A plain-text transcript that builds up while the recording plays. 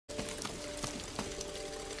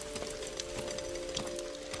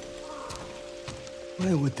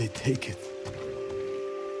Why would they take it?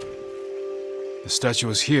 The statue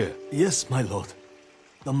is here. Yes, my lord.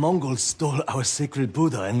 The Mongols stole our sacred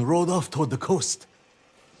Buddha and rode off toward the coast.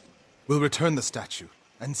 We'll return the statue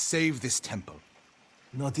and save this temple.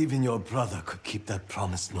 Not even your brother could keep that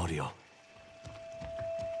promise, Norio.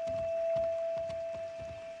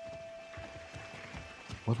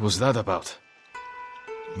 What was that about?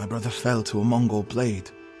 My brother fell to a Mongol blade.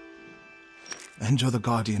 Enjo the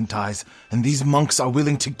Guardian dies, and these monks are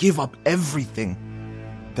willing to give up everything.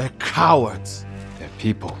 They're cowards. They're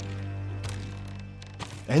people.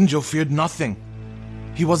 Enjo feared nothing.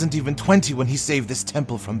 He wasn't even 20 when he saved this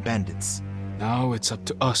temple from bandits. Now it's up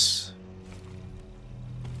to us.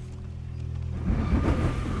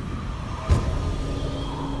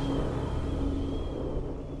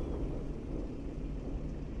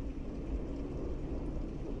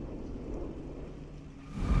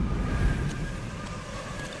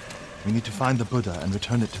 We need to find the Buddha and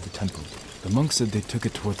return it to the temple. The monks said they took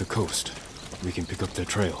it toward the coast. We can pick up their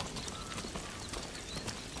trail.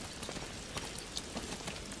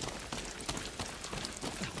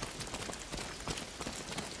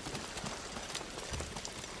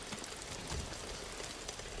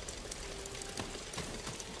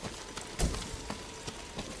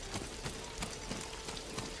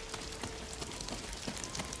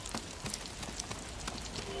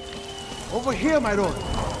 Over here, my lord!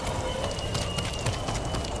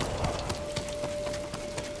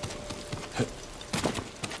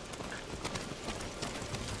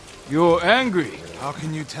 You're angry. How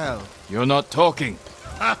can you tell? You're not talking.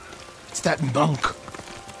 Ha! It's that monk.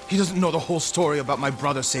 He doesn't know the whole story about my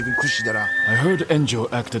brother saving Kushidara. I heard Enjo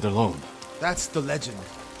acted alone. That's the legend.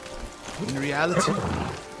 In reality,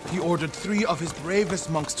 he ordered 3 of his bravest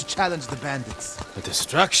monks to challenge the bandits. A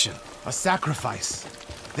distraction. A sacrifice.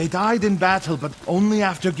 They died in battle, but only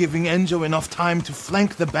after giving Enjo enough time to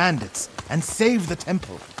flank the bandits and save the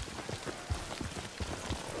temple.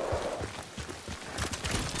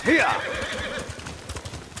 Here!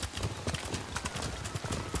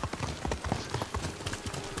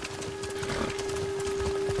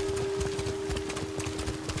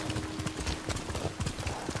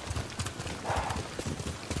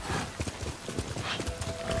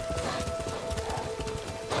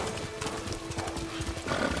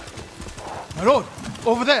 My lord,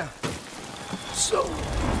 over there! So...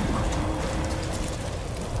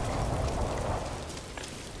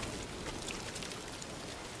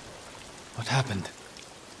 What happened?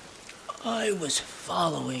 I was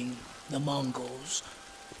following the Mongols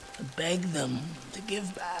to beg them to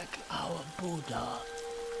give back our Buddha.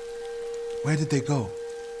 Where did they go?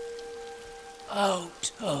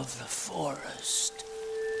 Out of the forest.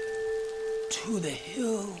 To the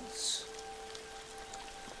hills.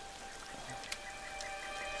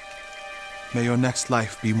 May your next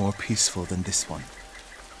life be more peaceful than this one.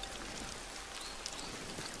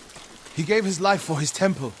 He gave his life for his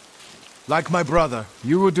temple. Like my brother.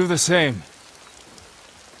 You would do the same.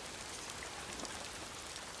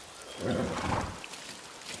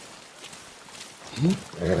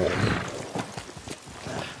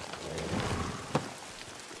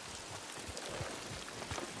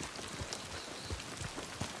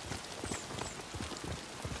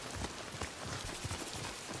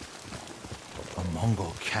 A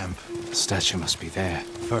Mongol camp. The statue must be there.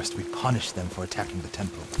 First, we punish them for attacking the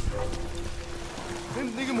temple.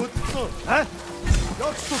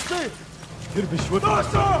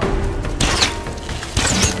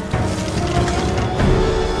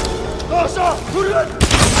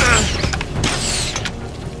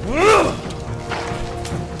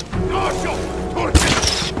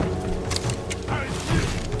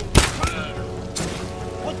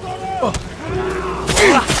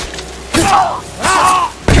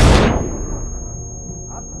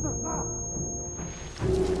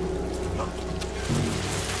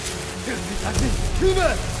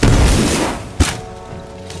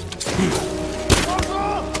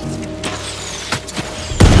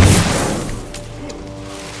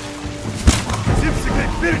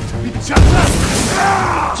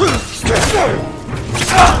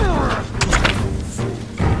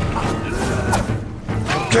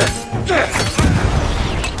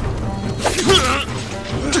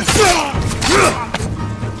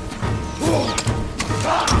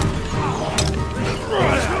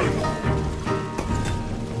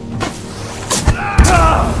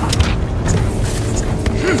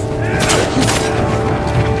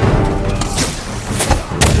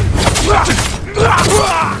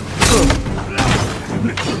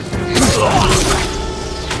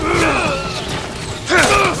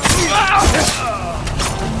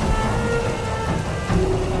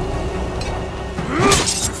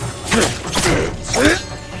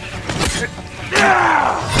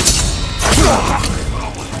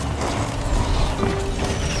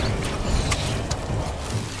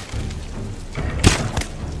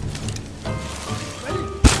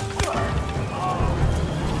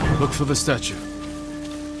 look for the statue.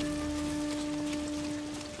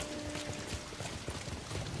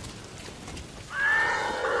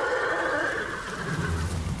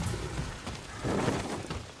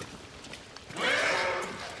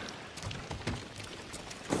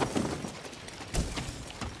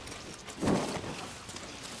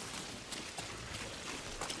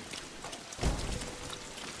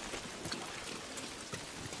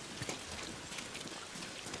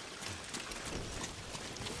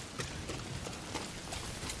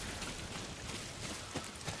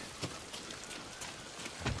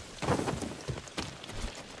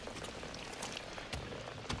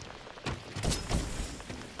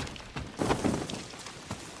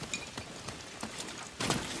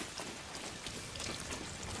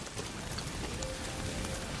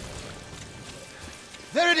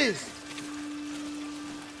 There it is!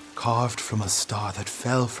 Carved from a star that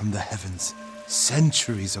fell from the heavens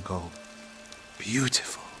centuries ago.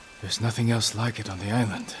 Beautiful. There's nothing else like it on the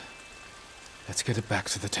island. Let's get it back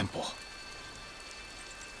to the temple.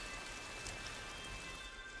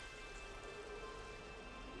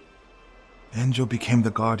 Enjo became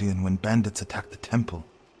the guardian when bandits attacked the temple.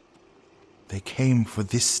 They came for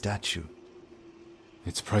this statue.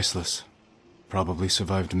 It's priceless. Probably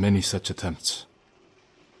survived many such attempts.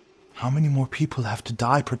 How many more people have to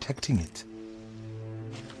die protecting it?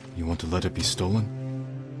 You want to let it be stolen?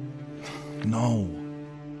 No.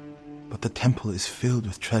 But the temple is filled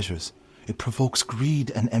with treasures. It provokes greed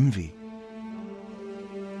and envy.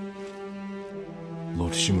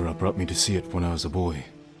 Lord Shimura brought me to see it when I was a boy.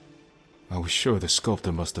 I was sure the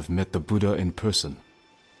sculptor must have met the Buddha in person.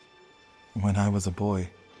 When I was a boy,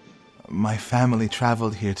 my family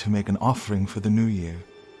traveled here to make an offering for the new year.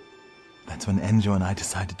 That's when Enjo and I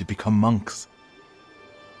decided to become monks.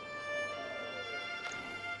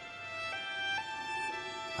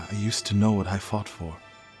 I used to know what I fought for.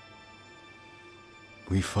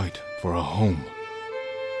 We fight for a home.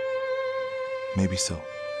 Maybe so.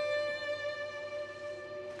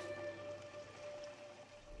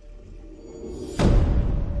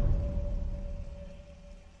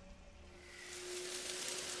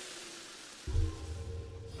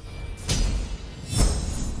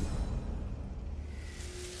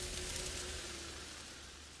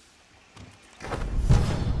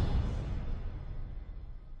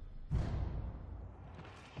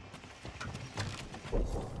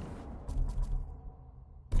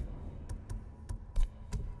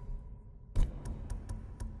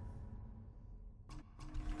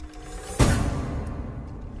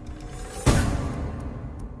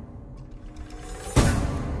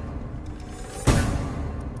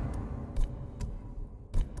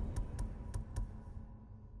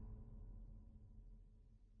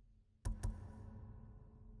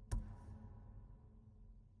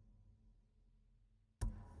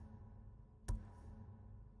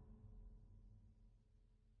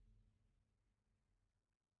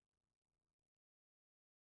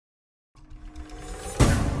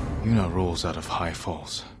 Yuna rolls out of high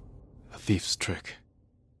falls. A thief's trick.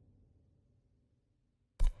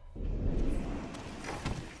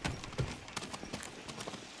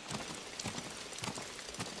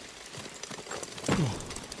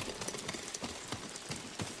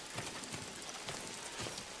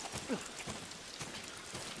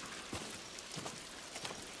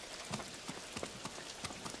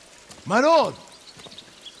 My lord!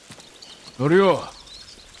 Norio,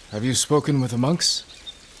 have you spoken with the monks?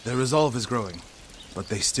 Their resolve is growing, but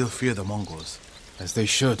they still fear the Mongols. As they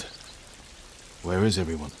should. Where is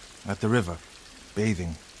everyone? At the river,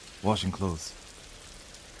 bathing, washing clothes.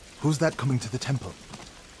 Who's that coming to the temple?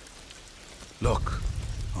 Look,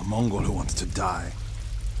 a Mongol who wants to die.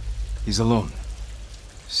 He's alone.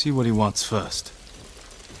 See what he wants first.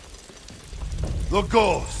 The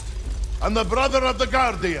Ghost, and the brother of the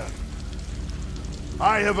Guardian.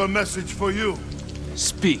 I have a message for you.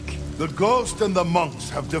 Speak. The Ghost and the monks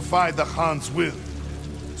have defied the Khan's will.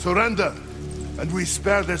 Surrender, and we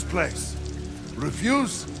spare this place.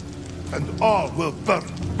 Refuse, and all will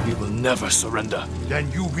burn. We will never surrender.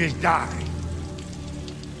 Then you will die.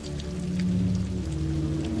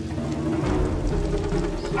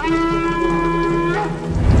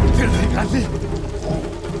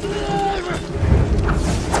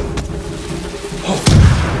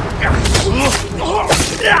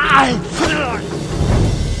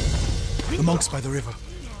 The monks by the river.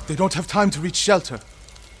 They don't have time to reach shelter.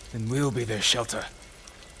 Then we'll be their shelter.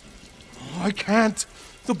 Oh, I can't.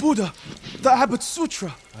 The Buddha, the Abbot's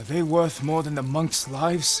Sutra. Are they worth more than the monks'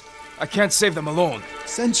 lives? I can't save them alone.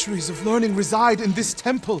 Centuries of learning reside in this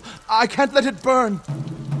temple. I can't let it burn.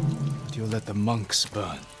 But you'll let the monks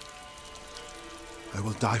burn. I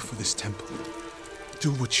will die for this temple.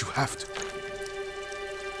 Do what you have to.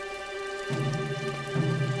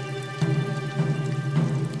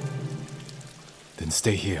 Then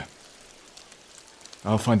stay here.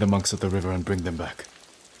 I'll find the monks at the river and bring them back.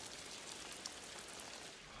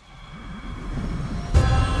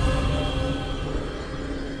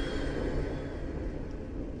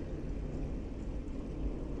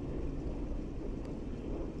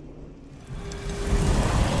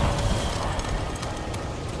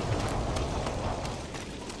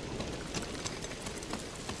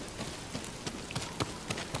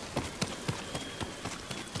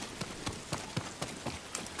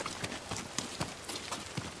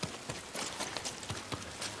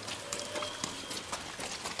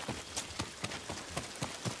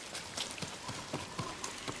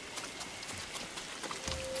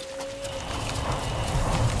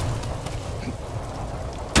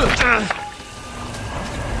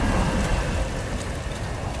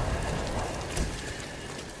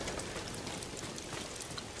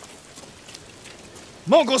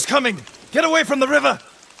 Mongols coming! Get away from the river!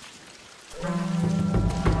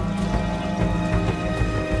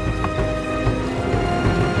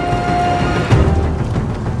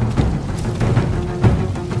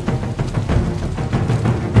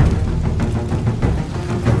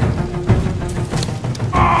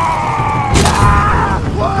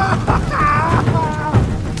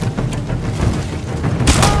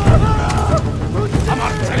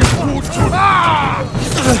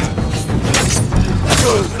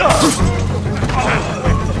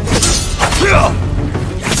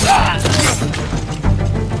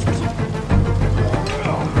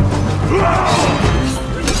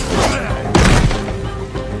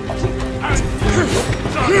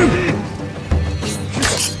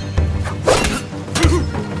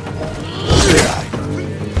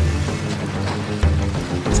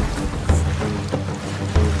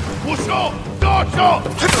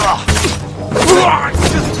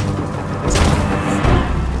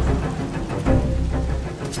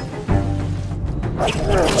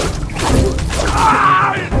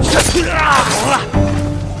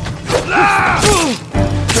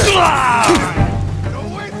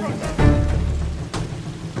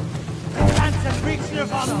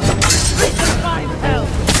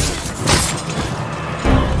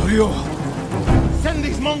 Send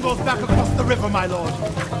these Mongols back across the river, my lord.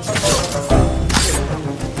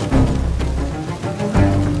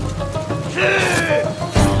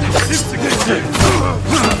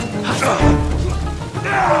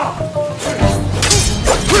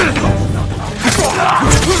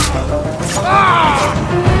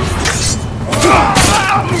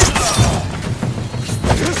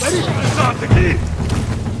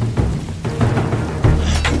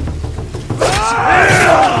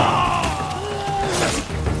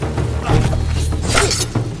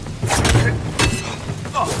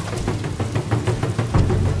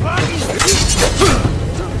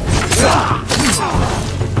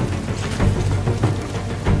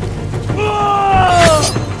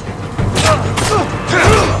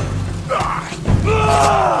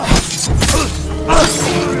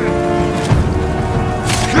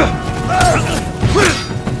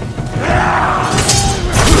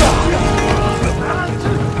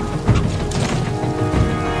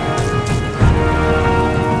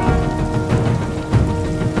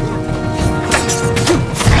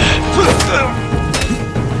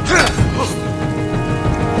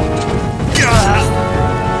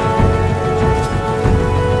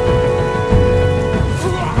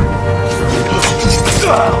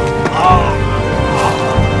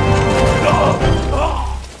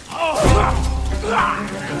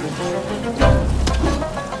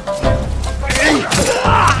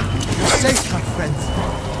 Safe, my friends.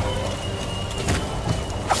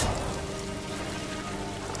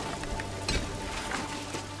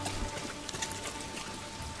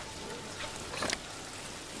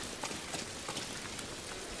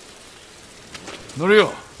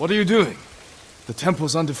 Norio, what are you doing? The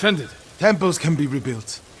temple's undefended. Temples can be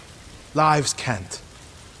rebuilt. Lives can't.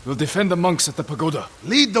 We'll defend the monks at the pagoda.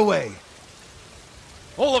 Lead the way.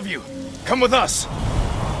 All of you, come with us.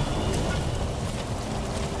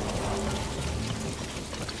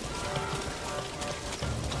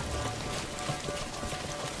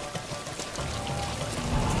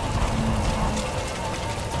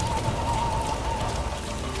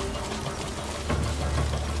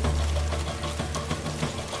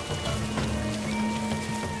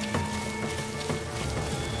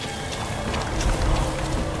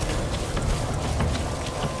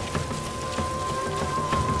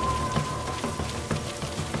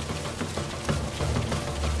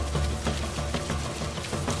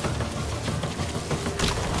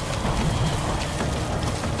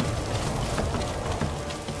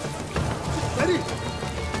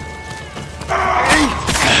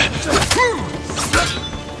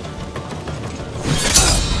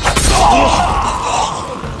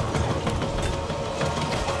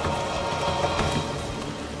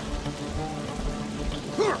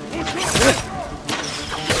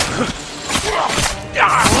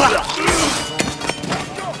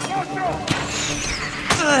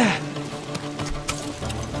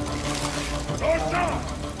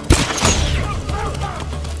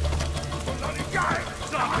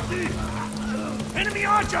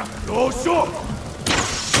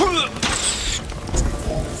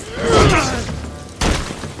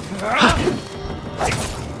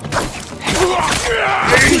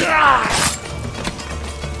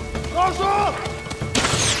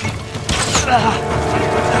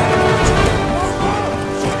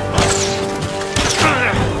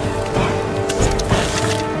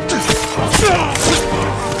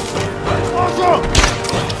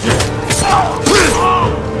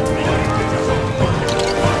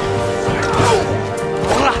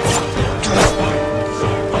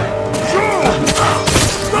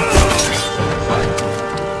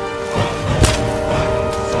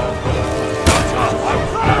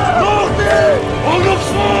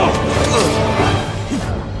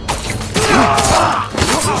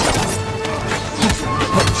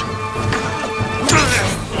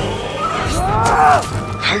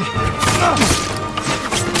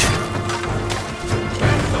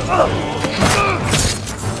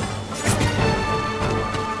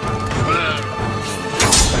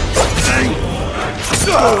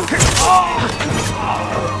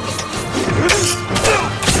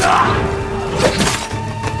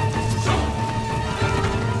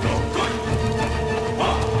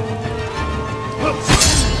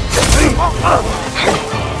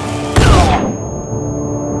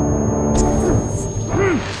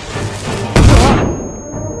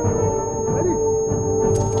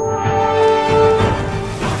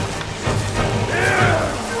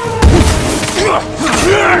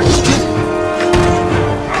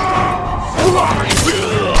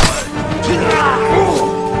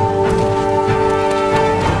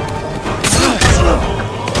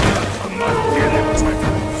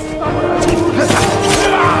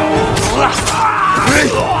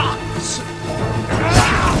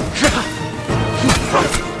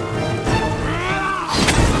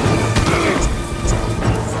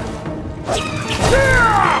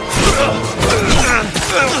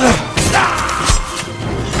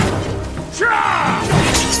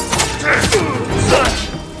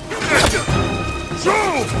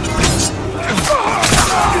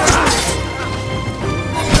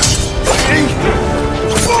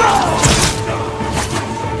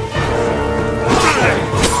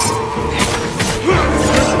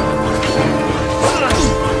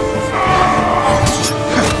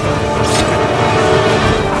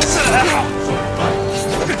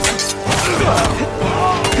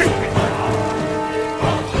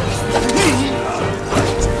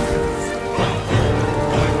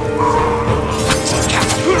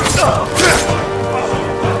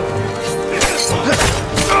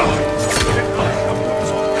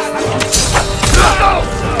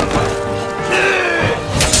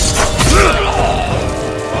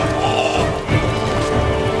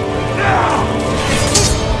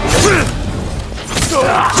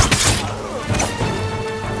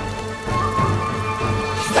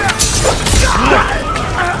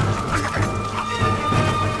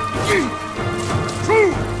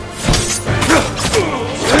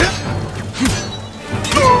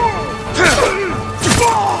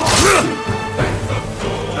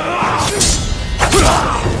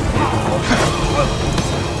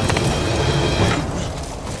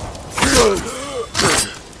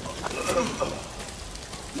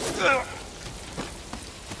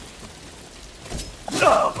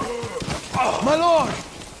 My lord!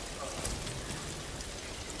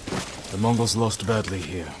 The Mongols lost badly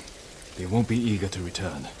here. They won't be eager to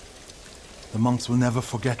return. The monks will never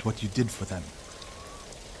forget what you did for them.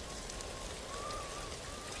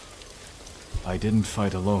 I didn't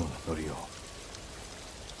fight alone, Norio.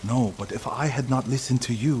 No, but if I had not listened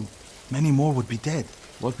to you, many more would be dead.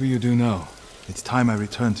 What will you do now? It's time I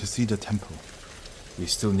return to see the temple. We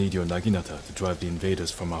still need your Naginata to drive the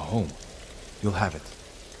invaders from our home. You'll have it.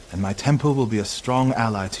 And my temple will be a strong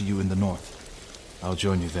ally to you in the north. I'll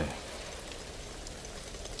join you there.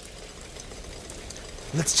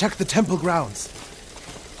 Let's check the temple grounds.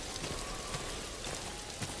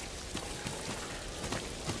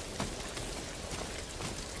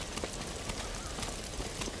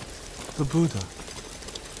 The Buddha.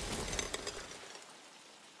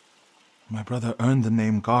 My brother earned the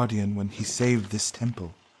name Guardian when he saved this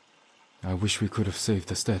temple. I wish we could have saved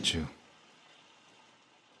the statue.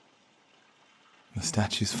 The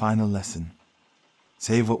statue's final lesson.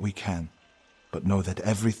 Save what we can, but know that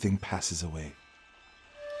everything passes away.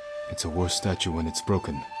 It's a worse statue when it's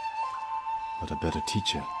broken, but a better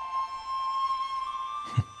teacher.